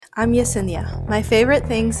I'm Yesenia. My favorite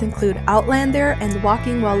things include Outlander and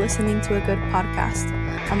walking while listening to a good podcast.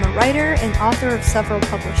 I'm a writer and author of several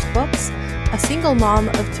published books, a single mom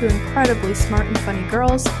of two incredibly smart and funny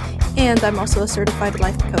girls, and I'm also a certified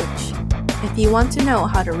life coach. If you want to know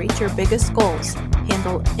how to reach your biggest goals,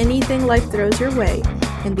 handle anything life throws your way,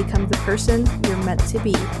 and become the person you're meant to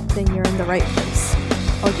be, then you're in the right place.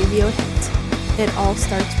 I'll give you a hint. It all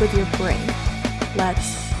starts with your brain.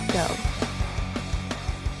 Let's go.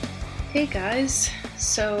 Hey guys,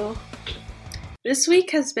 so this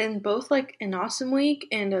week has been both like an awesome week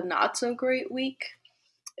and a not so great week.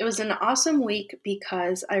 It was an awesome week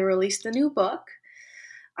because I released a new book.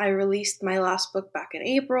 I released my last book back in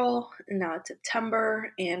April, and now it's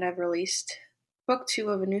September, and I've released book 2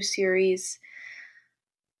 of a new series.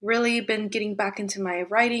 Really been getting back into my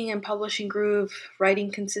writing and publishing groove,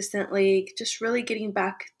 writing consistently, just really getting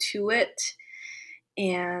back to it.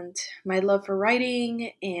 And my love for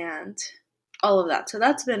writing and all of that. So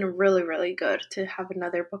that's been really, really good to have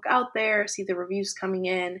another book out there, see the reviews coming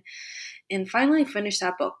in, and finally finish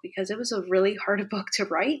that book because it was a really hard book to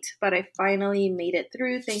write, but I finally made it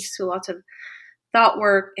through thanks to lots of thought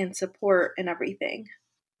work and support and everything.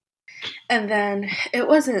 And then it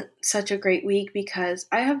wasn't such a great week because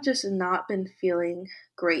I have just not been feeling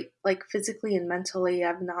great, like physically and mentally.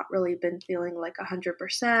 I've not really been feeling like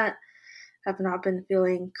 100%. Have not been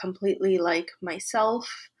feeling completely like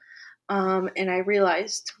myself, and I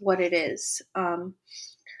realized what it is.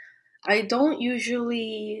 I don't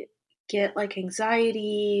usually get like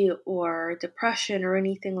anxiety or depression or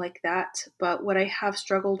anything like that, but what I have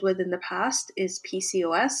struggled with in the past is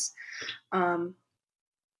PCOS.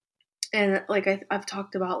 And like I've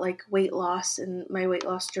talked about like weight loss and my weight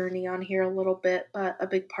loss journey on here a little bit, but a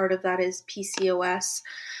big part of that is PCOS,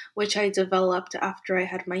 which I developed after I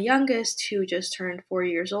had my youngest, who just turned 4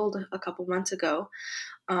 years old a couple months ago.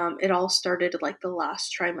 It all started like the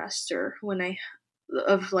last trimester when I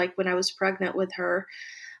was pregnant with her,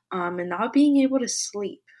 and not being able to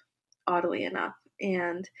sleep, oddly enough.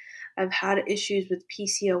 And I've had issues with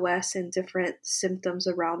PCOS and different symptoms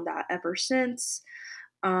around that ever since.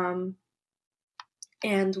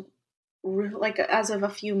 And like as of a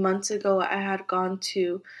few months ago, I had gone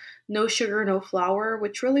to no sugar, no flour,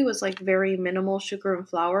 which really was like very minimal sugar and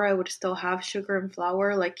flour. I would still have sugar and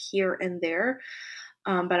flour like here and there,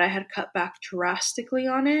 but I had cut back drastically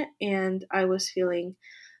on it, and I was feeling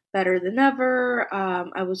better than ever.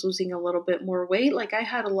 I was losing a little bit more weight. Like I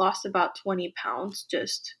had lost about 20 pounds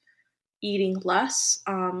just eating less,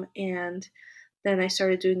 and then I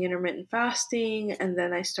started doing intermittent fasting, and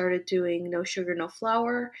then I started doing no sugar, no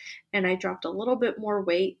flour, and I dropped a little bit more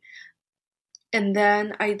weight. And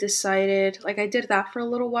then I decided, like I did that for a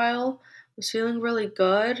little while, was feeling really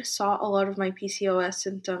good, saw a lot of my PCOS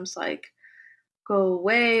symptoms like go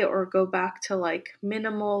away or go back to like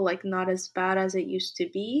minimal, like not as bad as it used to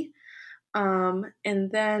be. And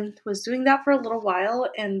then was doing that for a little while,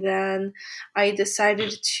 and then I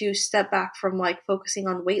decided to step back from like focusing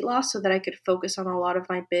on weight loss so that I could focus on a lot of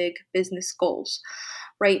my big business goals.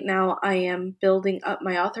 Right now I am building up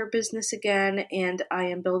my author business again, and I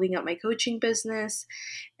am building up my coaching business,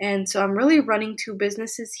 and so I'm really running 2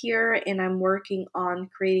 businesses here, and I'm working on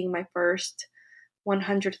creating my first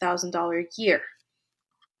 $100,000 year.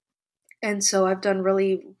 And so I've done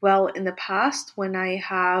really well in the past when I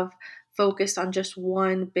have focused on just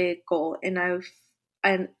one big goal, and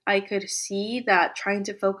I could see that trying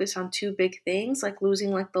to focus on 2 big things, like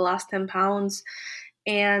losing like the last 10 pounds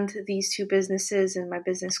and these 2 businesses and my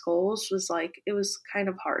business goals, was like, it was kind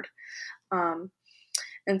of hard.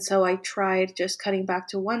 And so I tried just cutting back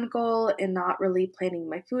to one goal and not really planning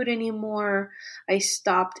my food anymore. I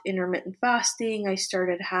stopped intermittent fasting. I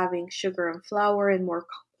started having sugar and flour in more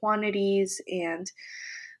quantities and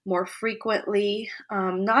more frequently,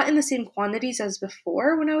 not in the same quantities as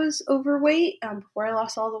before when I was overweight, before I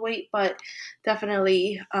lost all the weight, but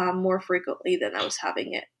definitely more frequently than I was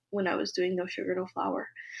having it when I was doing no sugar, no flour.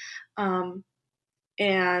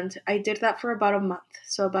 And I did that for about a month.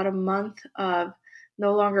 So about a month of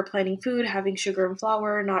no longer planning food, having sugar and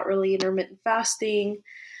flour, not really intermittent fasting.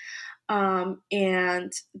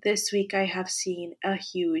 And this week I have seen a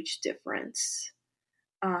huge difference.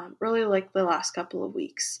 Really like the last couple of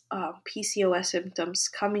weeks, PCOS symptoms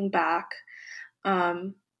coming back,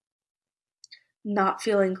 not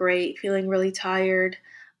feeling great, feeling really tired.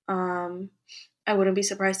 I wouldn't be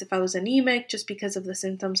surprised if I was anemic just because of the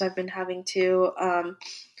symptoms I've been having too.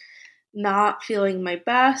 Not feeling my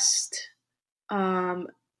best,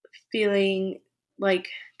 feeling like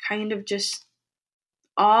kind of just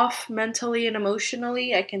off mentally and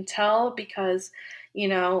emotionally. I can tell because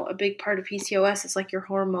A big part of PCOS is like your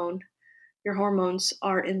hormones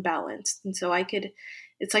are imbalanced. And so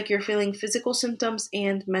it's like you're feeling physical symptoms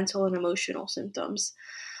and mental and emotional symptoms.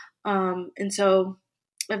 And so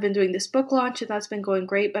I've been doing this book launch and that's been going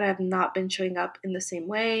great, but I have not been showing up in the same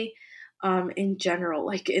way, in general,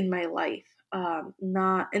 like in my life.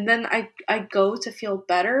 And then I go to feel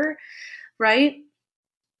better, right?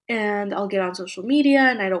 And I'll get on social media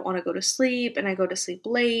and I don't want to go to sleep and I go to sleep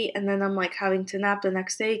late and then I'm like having to nap the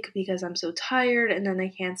next day because I'm so tired and then I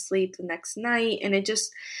can't sleep the next night and it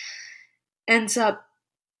just ends up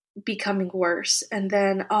becoming worse. And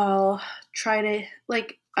then I'll try to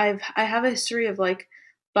I have a history of like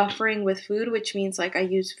buffering with food, which means like I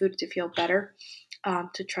use food to feel better.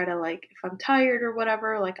 To try to like, if I'm tired or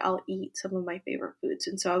whatever, like I'll eat some of my favorite foods.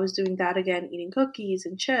 And so I was doing that again, eating cookies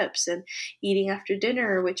and chips and eating after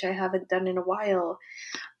dinner, which I haven't done in a while.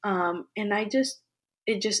 And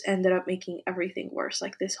it just ended up making everything worse,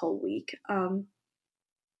 like this whole week.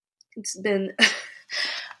 It's been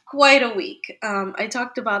quite a week. I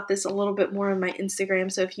talked about this a little bit more on my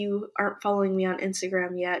Instagram. So if you aren't following me on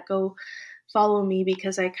Instagram yet, go follow me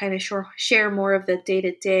because I kind of share more of the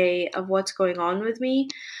day-to-day of what's going on with me.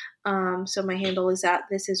 So my handle is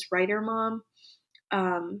 @thisiswritermom.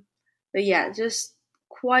 But yeah, just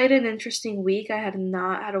quite an interesting week. I had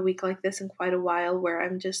not had a week like this in quite a while where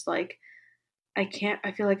I'm just like, I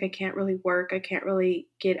feel like I can't really work. I can't really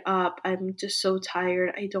get up. I'm just so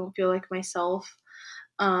tired. I don't feel like myself.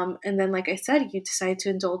 And then, like I said, you decide to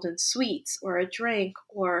indulge in sweets or a drink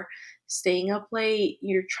or staying up late.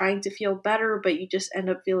 You're trying to feel better, but you just end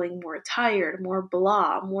up feeling more tired, more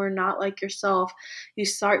blah, more not like yourself. You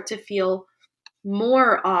start to feel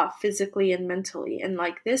more off physically and mentally. And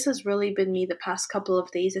like this has really been me the past couple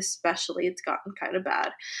of days, especially. It's gotten kind of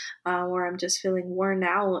bad, where I'm just feeling worn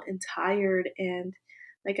out and tired. And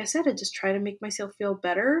like I said, I just try to make myself feel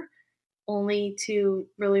better, only to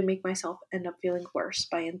really make myself end up feeling worse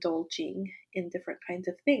by indulging in different kinds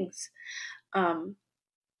of things.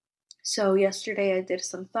 So yesterday I did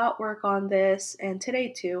some thought work on this and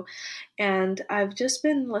today too. And I've just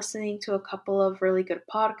been listening to a couple of really good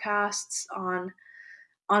podcasts on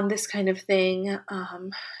this kind of thing,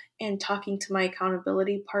 and talking to my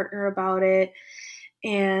accountability partner about it.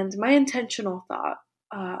 And my intentional thought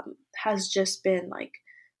has just been like,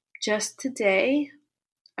 just today,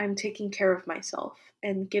 I'm taking care of myself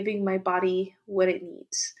and giving my body what it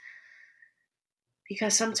needs.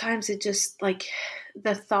 Because sometimes it just like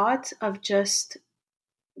the thought of just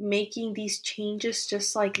making these changes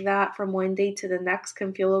just like that from one day to the next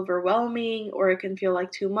can feel overwhelming, or it can feel like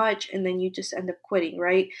too much and then you just end up quitting,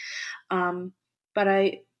 right? But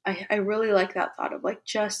I really like that thought of like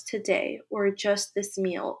just today or just this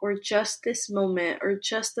meal or just this moment or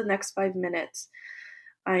just the next 5 minutes,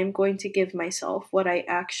 I'm going to give myself what I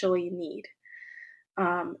actually need.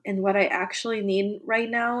 And what I actually need right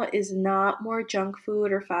now is not more junk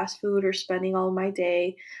food or fast food or spending all my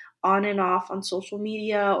day on and off on social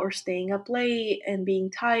media or staying up late and being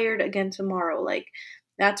tired again tomorrow. Like,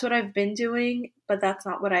 that's what I've been doing, but that's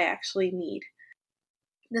not what I actually need.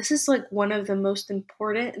 This is like one of the most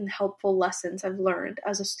important and helpful lessons I've learned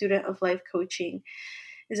as a student of life coaching,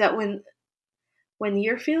 is that when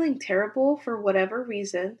you're feeling terrible for whatever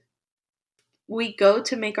reason, we go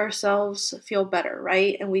to make ourselves feel better,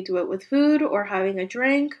 right? And we do it with food or having a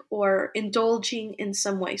drink or indulging in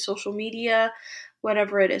some way, social media,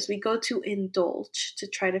 whatever it is. We go to indulge to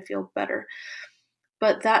try to feel better.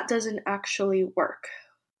 But that doesn't actually work.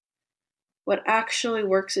 What actually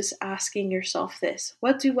works is asking yourself this: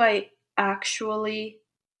 what do I actually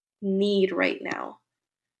need right now?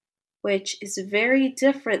 Which is very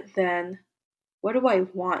different than what do I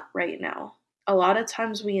want right now? A lot of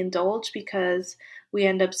times we indulge because we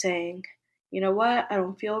end up saying, you know what, I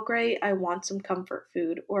don't feel great, I want some comfort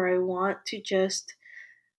food, or I want to just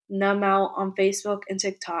numb out on Facebook and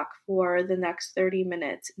TikTok for the next 30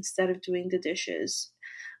 minutes instead of doing the dishes,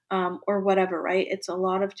 or whatever, right? It's a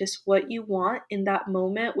lot of just what you want in that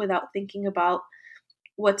moment without thinking about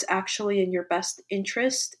what's actually in your best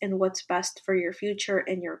interest and what's best for your future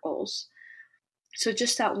and your goals. So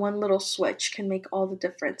just that one little switch can make all the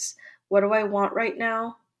difference. What do I want right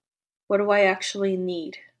now? What do I actually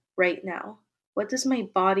need right now? What does my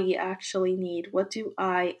body actually need? What do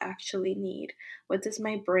I actually need? What does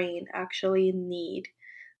my brain actually need?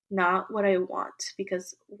 Not what I want,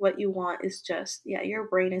 because what you want is just, your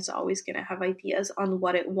brain is always going to have ideas on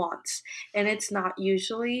what it wants, and it's not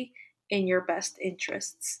usually in your best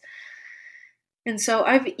interests. And so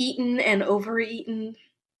I've eaten and overeaten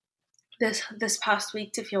this past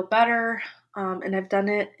week to feel better, and I've done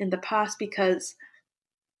it in the past because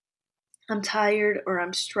I'm tired or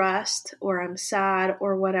I'm stressed or I'm sad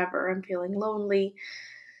or whatever, I'm feeling lonely,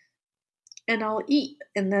 and I'll eat,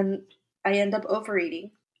 and then I end up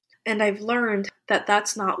overeating. And I've learned that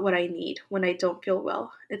that's not what I need when I don't feel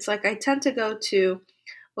well. It's like I tend to go to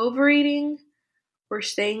overeating or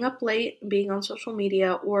staying up late, being on social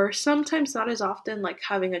media, or sometimes not as often, like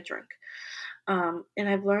having a drink. And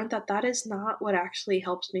I've learned that that is not what actually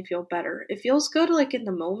helps me feel better. It feels good like in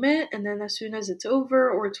the moment, and then as soon as it's over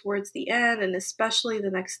or towards the end, and especially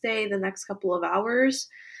the next day, the next couple of hours,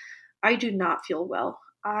 I do not feel well.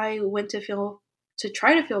 I went to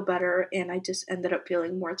try to feel better, and I just ended up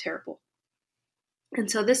feeling more terrible. And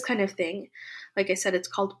so this kind of thing, like I said, it's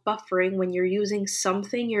called buffering. When you're using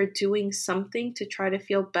something, you're doing something to try to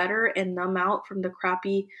feel better and numb out from the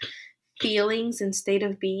crappy feelings and state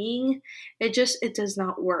of being. It does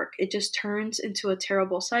not work. It just turns into a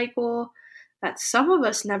terrible cycle that some of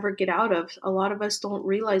us never get out of. A lot of us don't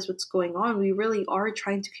realize what's going on. We really are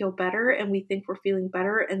trying to feel better, and we think we're feeling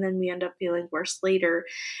better, and then we end up feeling worse later.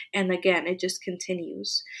 And again, it just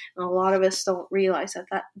continues. And a lot of us don't realize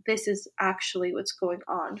that this is actually what's going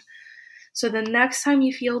on. So the next time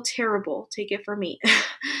you feel terrible, take it from me,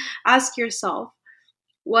 ask yourself,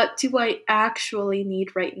 what do I actually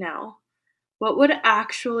need right now? What would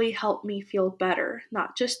actually help me feel better?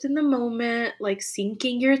 Not just in the moment, like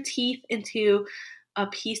sinking your teeth into a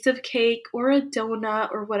piece of cake or a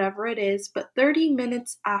donut or whatever it is, but 30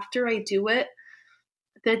 minutes after I do it,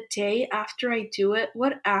 the day after I do it,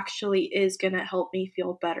 what actually is going to help me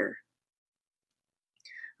feel better?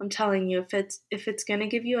 I'm telling you, if it's going to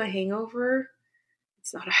give you a hangover,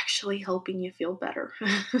 it's not actually helping you feel better.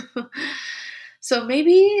 So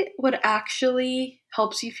maybe what actually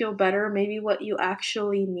helps you feel better, maybe what you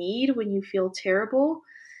actually need when you feel terrible,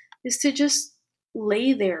 is to just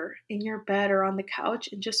lay there in your bed or on the couch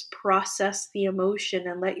and just process the emotion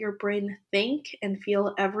and let your brain think and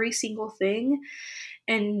feel every single thing,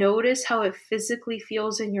 and notice how it physically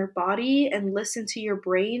feels in your body, and listen to your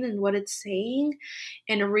brain and what it's saying,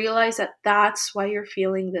 and realize that that's why you're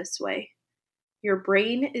feeling this way. Your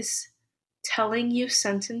brain is telling you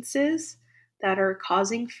sentences that are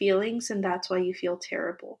causing feelings, and that's why you feel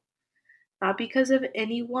terrible. Not because of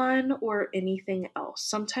anyone or anything else.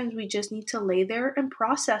 Sometimes we just need to lay there and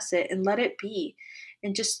process it and let it be,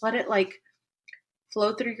 and just let it like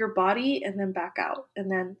flow through your body and then back out.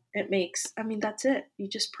 And then that's it. You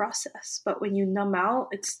just process. But when you numb out,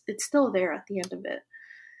 it's still there at the end of it.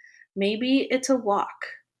 Maybe it's a walk.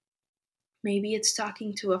 Maybe it's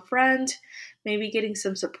talking to a friend, maybe getting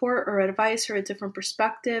some support or advice or a different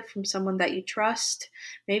perspective from someone that you trust.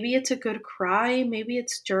 Maybe it's a good cry. Maybe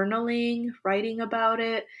it's journaling, writing about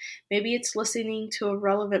it. Maybe it's listening to a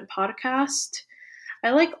relevant podcast. I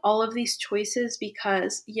like all of these choices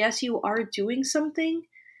because, yes, you are doing something,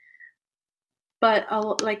 but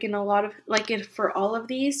for all of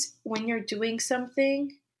these, when you're doing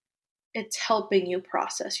something, it's helping you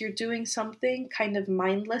process. You're doing something kind of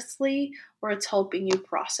mindlessly, or it's helping you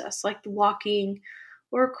process, like walking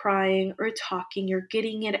or crying or talking. You're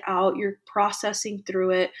getting it out. You're processing through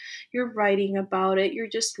it. You're writing about it. You're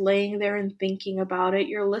just laying there and thinking about it.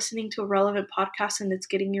 You're listening to a relevant podcast, and it's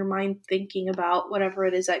getting your mind thinking about whatever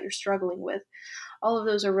it is that you're struggling with. All of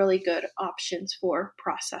those are really good options for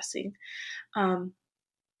processing.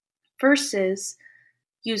 Versus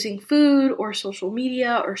using food or social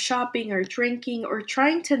media or shopping or drinking or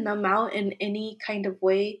trying to numb out in any kind of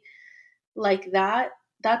way like that.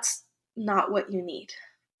 That's not what you need.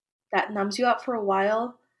 That numbs you out for a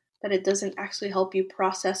while, but it doesn't actually help you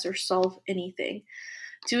process or solve anything.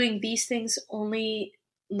 Doing these things only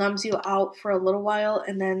numbs you out for a little while,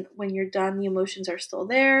 and then when you're done, the emotions are still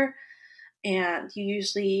there. And you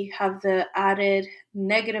usually have the added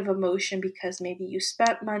negative emotion because maybe you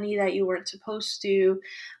spent money that you weren't supposed to,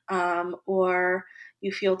 or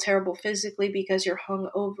you feel terrible physically because you're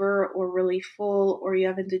hungover or really full, or you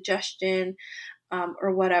have indigestion,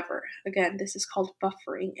 or whatever. Again, this is called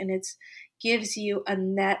buffering, and it gives you a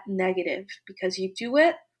net negative because you do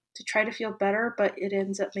it to try to feel better, but it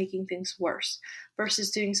ends up making things worse,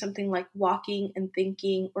 versus doing something like walking and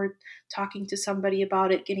thinking, or talking to somebody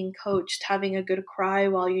about it, getting coached, having a good cry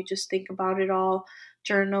while you just think about it all,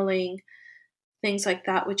 journaling, things like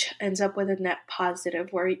that, which ends up with a net positive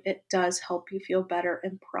where it does help you feel better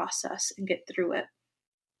and process and get through it.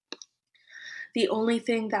 The only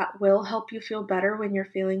thing that will help you feel better when you're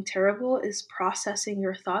feeling terrible is processing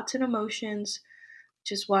your thoughts and emotions,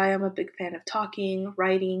 which is why I'm a big fan of talking,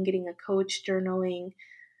 writing, getting a coach, journaling,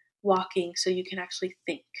 walking, so you can actually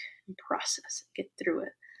think and process and get through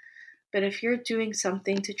it. But if you're doing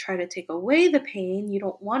something to try to take away the pain, you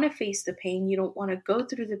don't want to face the pain, you don't want to go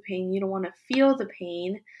through the pain, you don't want to feel the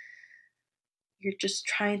pain, you're just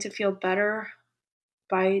trying to feel better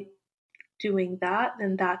by doing that,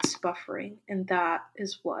 then that's buffering. And that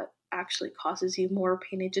is what actually causes you more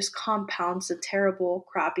pain. It just compounds the terrible,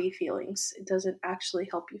 crappy feelings. It doesn't actually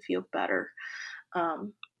help you feel better.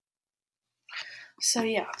 So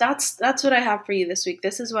yeah, that's what I have for you this week.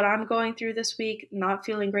 This is what I'm going through this week, not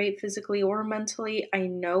feeling great physically or mentally. I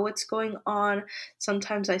know what's going on.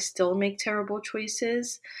 Sometimes I still make terrible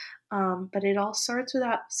choices, but it all starts with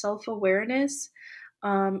that self-awareness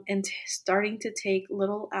and starting to take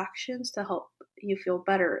little actions to help you feel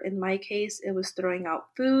better. In my case, it was throwing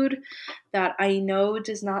out food that I know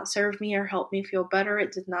does not serve me or help me feel better.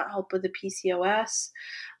 It did not help with the PCOS,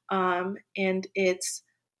 and it's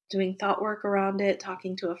doing thought work around it,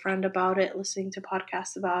 talking to a friend about it, listening to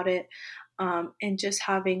podcasts about it, and just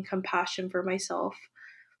having compassion for myself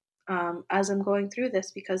as I'm going through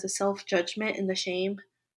this, because the self-judgment and the shame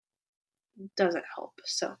doesn't help.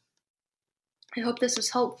 So I hope this was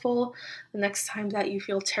helpful. The next time that you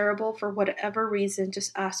feel terrible for whatever reason,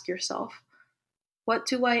 just ask yourself, what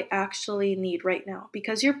do I actually need right now?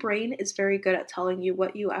 Because your brain is very good at telling you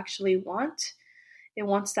what you actually want. It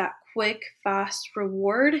wants that quick, fast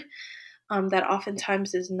reward that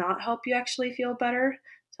oftentimes does not help you actually feel better.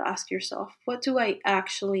 So ask yourself, what do I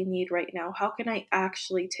actually need right now? How can I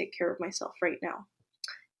actually take care of myself right now?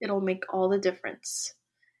 It'll make all the difference.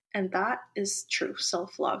 And that is true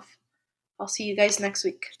self-love. I'll see you guys next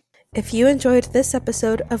week. If you enjoyed this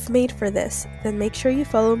episode of Made for This, then make sure you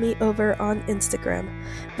follow me over on Instagram.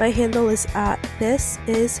 My handle is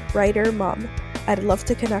 @thisiswritermom. I'd love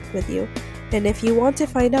to connect with you. And if you want to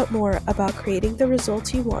find out more about creating the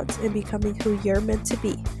results you want and becoming who you're meant to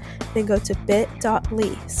be, then go to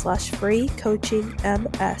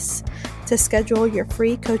bit.ly/freecoachingms to schedule your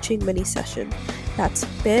free coaching mini session. That's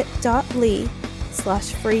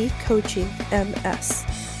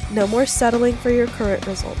bit.ly/freecoachingms. No more settling for your current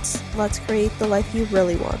results. Let's create the life you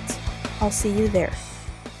really want. I'll see you there.